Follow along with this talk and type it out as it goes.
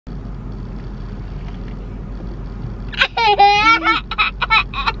You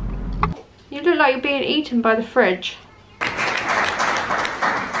look like you're being eaten by the fridge.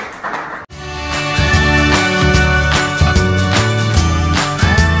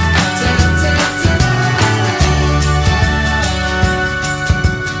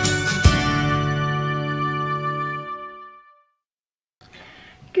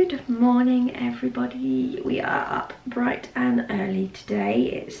 Good morning everybody, we are up bright and early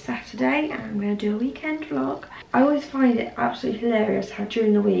today. It's Saturday and I'm going to do a weekend vlog. I always find it absolutely hilarious how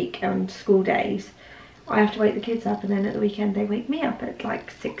during the week and school days I have to wake the kids up, and then at the weekend they wake me up at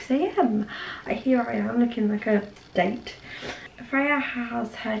like 6 AM. Here I am looking like a date. Freya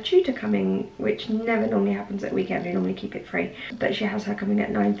has her tutor coming, which never normally happens at weekend, we normally keep it free. But she has her coming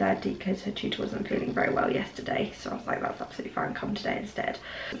at 9:30 because her tutor wasn't feeling very well yesterday. So I was like, that's absolutely fine, come today instead.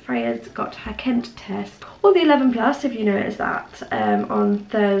 Freya's got her Kent test, or the 11 plus if you notice that, on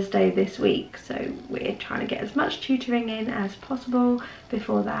Thursday this week. So we're trying to get as much tutoring in as possible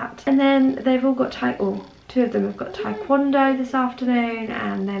before that. And then they've all got two of them have got taekwondo this afternoon,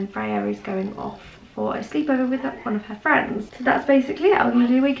 and then Freya is going off for a sleepover with one of her friends. So that's basically it. I'm going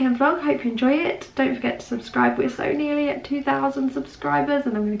to do a weekend vlog. Hope you enjoy it. Don't forget to subscribe. We're so nearly at 2,000 subscribers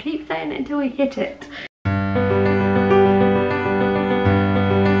and I'm going to keep saying it until we hit it.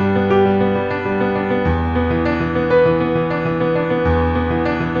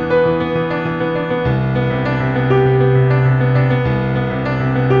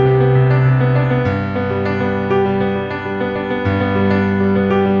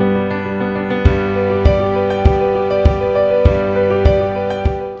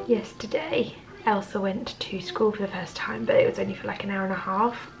 Elsa went to school for the first time, but it was only for like an hour and a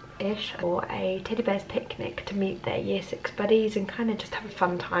half-ish, for a teddy bears picnic to meet their year 6 buddies and kind of just have a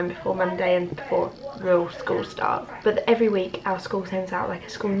fun time before Monday and before real school starts. But every week our school sends out like a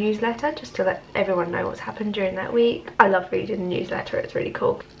school newsletter just to let everyone know what's happened during that week. I love reading the newsletter, it's really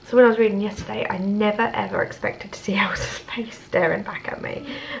cool. So when I was reading yesterday, I never ever expected to see Elsa's face staring back at me.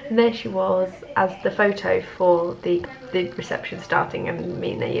 And there she was as the photo for the reception starting and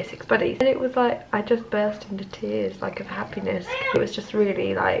meeting their year 6 buddies. And it was like, I just burst into tears, like, of happiness. It was just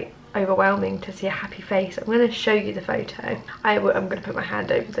really like overwhelming to see a happy face. I'm going to show you the photo. I'm going to put my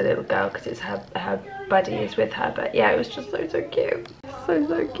hand over the little girl because it's her buddy is with her. But yeah, it was just so cute.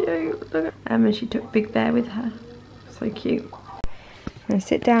 So cute. And she took Big Bear with her. So cute. I'm going to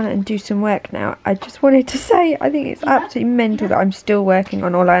sit down and do some work now. I just wanted to say, I think it's absolutely mental that I'm still working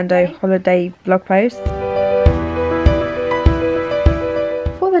on Orlando holiday vlog posts.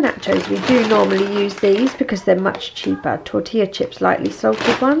 For the nachos, we do normally use these because they're much cheaper. Tortilla chips, lightly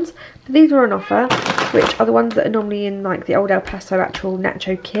salted ones. But these were on offer, which are the ones that are normally in like the old El Paso actual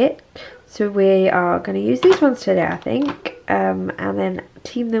nacho kit. So we are going to use these ones today, I think. And then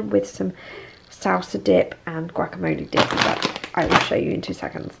team them with some salsa dip and guacamole dip that I will show you in 2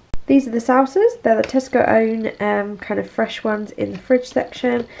 seconds. These are the salsas. They're the Tesco own kind of fresh ones in the fridge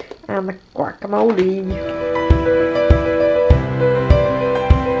section, and the guacamole.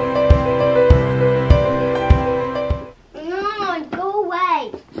 No, go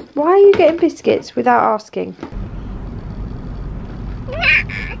away. Why are you getting biscuits without asking?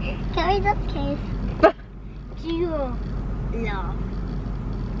 Can we just kiss? Do you love?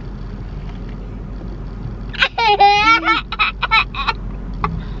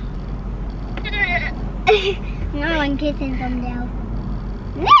 No, I'm kissing somebody else.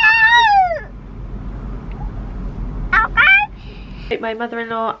 No! Okay. My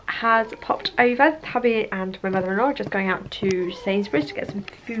mother-in-law has popped over. Hubby and my mother-in-law are just going out to Sainsbury's to get some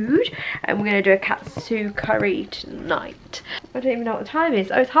food, and we're going to do a katsu curry tonight. I don't even know what the time is.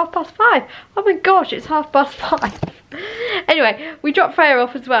 Oh, it's 5:30. Oh my gosh, it's 5:30. Anyway, we dropped Freya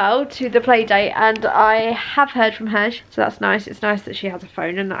off as well to the play date, and I have heard from her, so that's nice. It's nice that she has a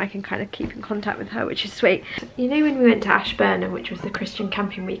phone and that I can kind of keep in contact with her, which is sweet. You know, when we went to Ashburnham, which was the Christian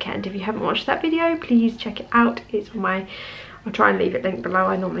camping weekend, if you haven't watched that video, please check it out. It's on my, I'll try and leave it linked below.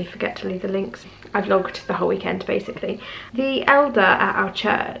 I normally forget to leave the links. I vlogged the whole weekend basically. The elder at our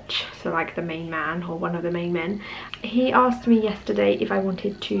church, so like the main man or one of the main men, he asked me yesterday if I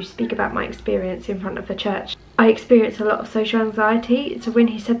wanted to speak about my experience in front of the church. I experience a lot of social anxiety, so when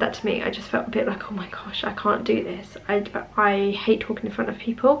he said that to me, I just felt a bit like, oh my gosh, I can't do this. I hate talking in front of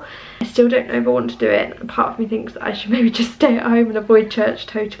people. I still don't know if I want to do it. Part of me thinks that I should maybe just stay at home and avoid church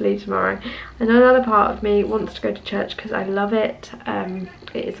totally tomorrow. And another part of me wants to go to church because I love it.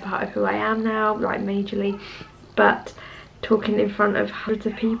 It is a part of who I am now, like majorly. But talking in front of hundreds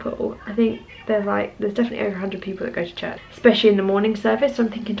of people. I think there's definitely over 100 people that go to church, especially in the morning service. So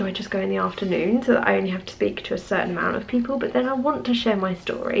I'm thinking, do I just go in the afternoon so that I only have to speak to a certain amount of people? But then I want to share my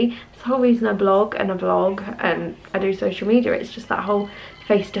story. It's the whole reason I blog and I do social media. It's just that whole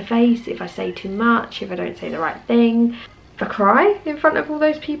face-to-face. If I say too much, if I don't say the right thing, if I cry in front of all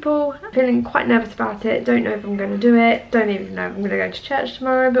those people, I'm feeling quite nervous about it. Don't know if I'm going to do it. Don't even know if I'm going to go to church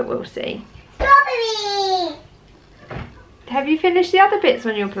tomorrow, but we'll see. Strawberry! Have you finished the other bits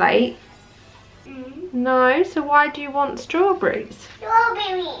on your plate? No, so why do you want strawberries?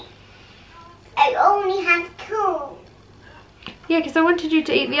 Strawberry. I only have 2. Yeah, because I wanted you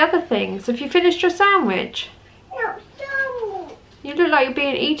to eat the other things. Have you finished your sandwich? No, strawberry. You look like you're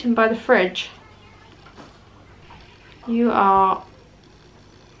being eaten by the fridge. You are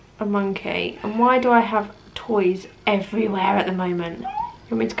a monkey. And why do I have toys everywhere at the moment? You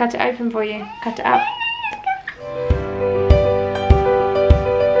want me to cut it open for you? Cut it up.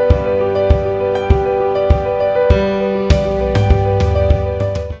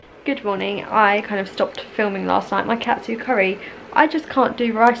 Good morning. I kind of stopped filming last night. My katsu curry, I just can't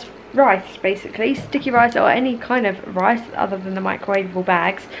do rice basically, sticky rice or any kind of rice other than the microwavable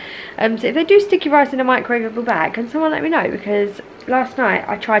bags. So if they do sticky rice in a microwavable bag, can someone let me know, because last night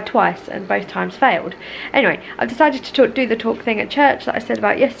I tried twice and both times failed. Anyway, I've decided to do the talk thing at church that I said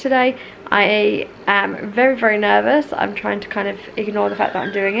about yesterday. I am very, very nervous. I'm trying to kind of ignore the fact that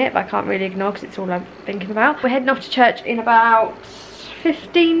I'm doing it, but I can't really ignore because it's all I'm thinking about. We're heading off to church in about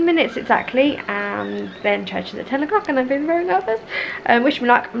 15 minutes exactly, and then church is at 10 o'clock and I'm feeling very nervous. Wish me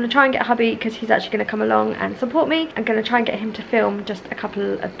luck. I'm going to try and get hubby because he's actually going to come along and support me. I'm going to try and get him to film just a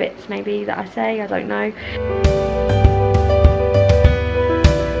couple of bits maybe that I say, I don't know.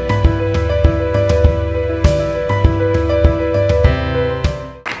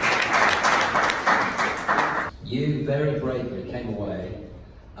 You very bravely came away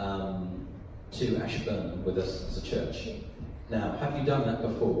to Ashburn with us as a church. Now, have you done that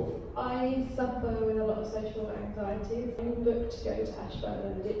before? I suffer with a lot of social anxiety. I booked to go to Ashburn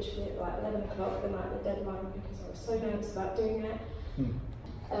and literally at like 11 o'clock the night of the deadline because I was so nervous about doing it.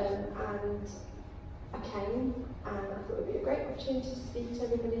 And I came and I thought it would be a great opportunity to speak to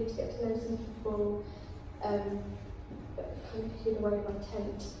everybody, to get to know some people. But I kind of hid away in my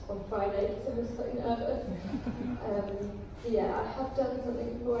tent on Friday because I was so nervous. So yeah, I have done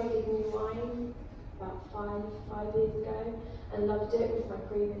something before. I did new wine about five years ago, and loved it with my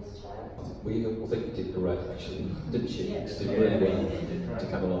previous church. We all think you did great, actually, didn't you? You did really well to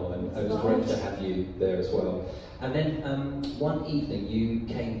come along, and it was great to have you there as well. And then one evening you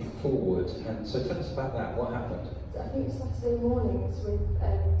came forward, and so tell us about that. What happened? I think it was Saturday mornings with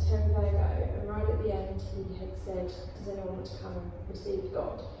Terry Virgo, and right at the end he had said, does anyone want to come and receive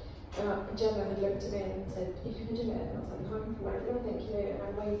God? And Gemma had looked at me and said, you can do it. And I was like, no, thank you. And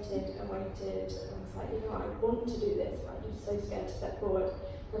I waited and waited, and I was like, I want to do this, but I'm just so scared to step forward.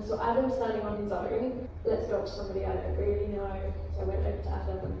 And I saw Adam standing on his own. Let's go up to somebody I don't really know. So I went over to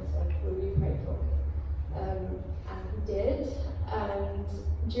Adam and I said, will you pray for me? And he did. And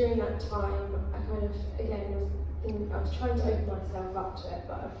during that time, I kind of, again, I was trying to open myself up to it,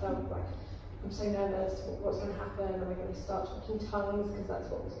 but I felt like I'm so nervous. What's going to happen? Am I going to start talking tongues because that's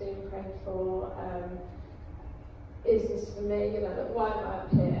what was being prayed for? Is this for me? Why am I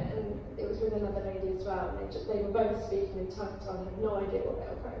up here? And it was with another lady as well. And they were both speaking in tongues, so I had no idea what they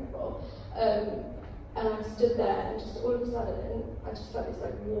were praying for. And I stood there, and just all of a sudden, I just felt this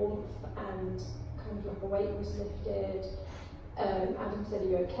like warmth and kind of like a weight was lifted. Adam said, are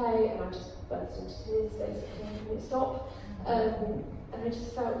you okay? And I just burst into tears basically and couldn't stop. And I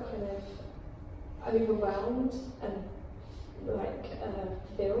just felt kind of overwhelmed and like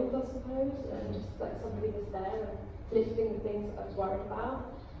filled, I suppose, and just like somebody was there and lifting the things that I was worried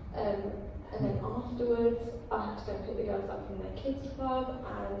about. And then afterwards, I had to go and pick the girls up from their kids club,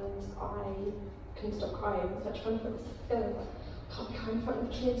 and I couldn't stop crying. So I tried to put myself together, like, I can't be crying in front of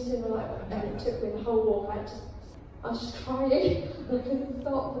the kids, and it took me the whole walk. I was just crying, and I couldn't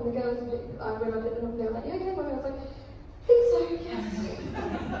stop. And the girls, when I picked them up, they were like, you okay, Mummy? I was like, I think so, yes.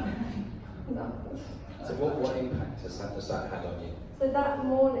 No. So what impact has that had on you? So that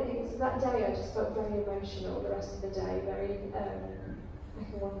morning, that day, I just felt very emotional the rest of the day, very,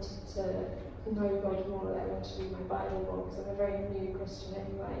 like I wanted to know God more, I wanted to read my Bible more, because I'm a very new Christian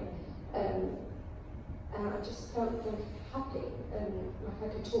anyway. And I just felt like happy, and like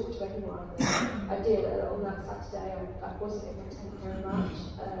I could talk to anyone. I did on that Saturday. I wasn't in my tent very much.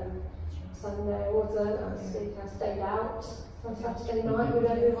 Sunday I wasn't. I stayed out on Saturday night with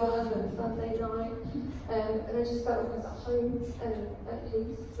everyone, and Sunday night, and I just felt like I was at home and at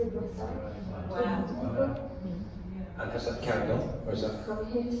peace with myself. Wow. And has that carried on, or is that?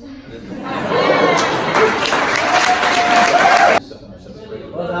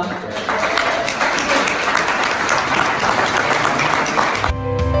 Well done.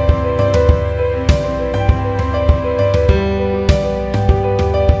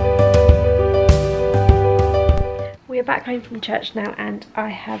 We're back home from church now, and I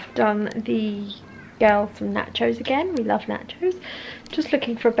have done the girls some nachos again. We love nachos. Just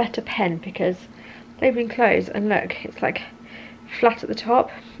looking for a better pen because they've been closed, and look, it's like flat at the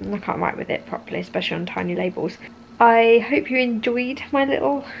top and I can't write with it properly, especially on tiny labels. I hope you enjoyed my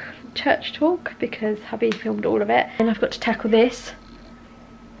little church talk because hubby filmed all of it, and I've got to tackle this,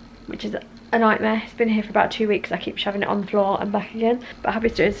 which is a nightmare. It's been here for about 2 weeks. I keep shoving it on the floor and back again, but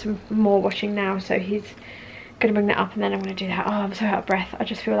hubby's doing some more washing now, so he's gonna bring that up and then I'm gonna do that. Oh, I'm so out of breath. I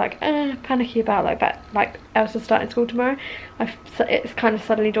just feel like panicky about like Elsa's starting school tomorrow. It's kind of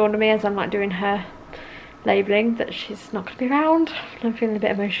suddenly dawned on me as I'm like doing her labelling that she's not gonna be around. I'm feeling a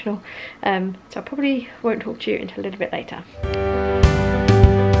bit emotional, so I probably won't talk to you until a little bit later.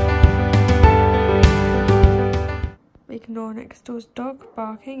 Ignore next door's dog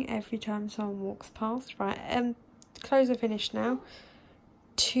barking every time someone walks past. Right, clothes are finished now.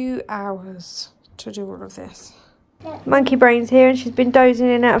 2 hours to do all of this. Monkey Brain's here and she's been dozing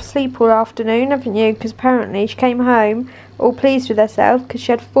in and out of sleep all afternoon, haven't you? Because apparently she came home all pleased with herself because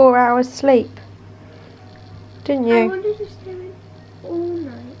she had 4 hours sleep. Didn't you? I wanted to stay all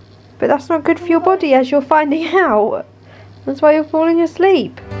night. But that's not good for your body, as you're finding out. That's why you're falling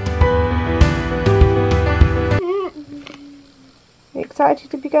asleep. You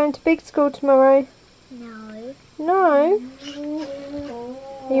excited to be going to big school tomorrow? No. No?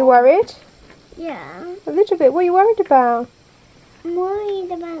 Are you worried? Yeah. A little bit. What are you worried about? I'm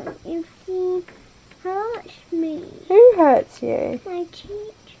worried about if he hurts me. Who hurts you? My teacher.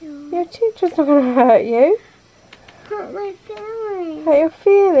 Your teacher's not going to hurt you. Hurt my feelings. Hurt your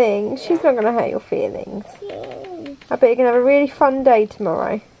feelings? She's not going to hurt your feelings. Yeah. I bet you're going to have a really fun day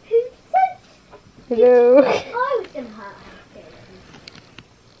tomorrow. Who said Hello. I was going to hurt her feelings?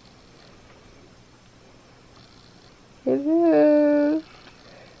 Hello.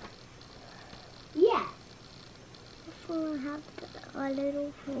 Yeah. Before I have a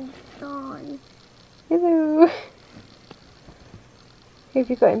little on. Hello. Who have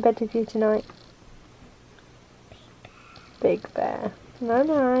you got in bed with you tonight? Big Bear. No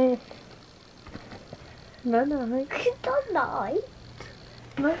night. No night. Don't lie.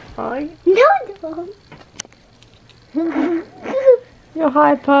 No fight. No, don't. You're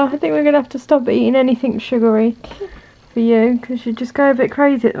hyper. I think we're going to have to stop eating anything sugary for you because you just go a bit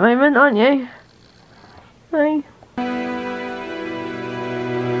crazy at the moment, aren't you? Hey.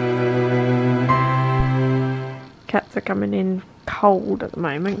 Cats are coming in cold at the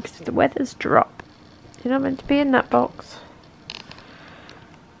moment because the weather's dropped. You're not meant to be in that box.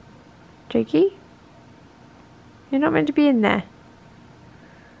 Jakey? You're not meant to be in there.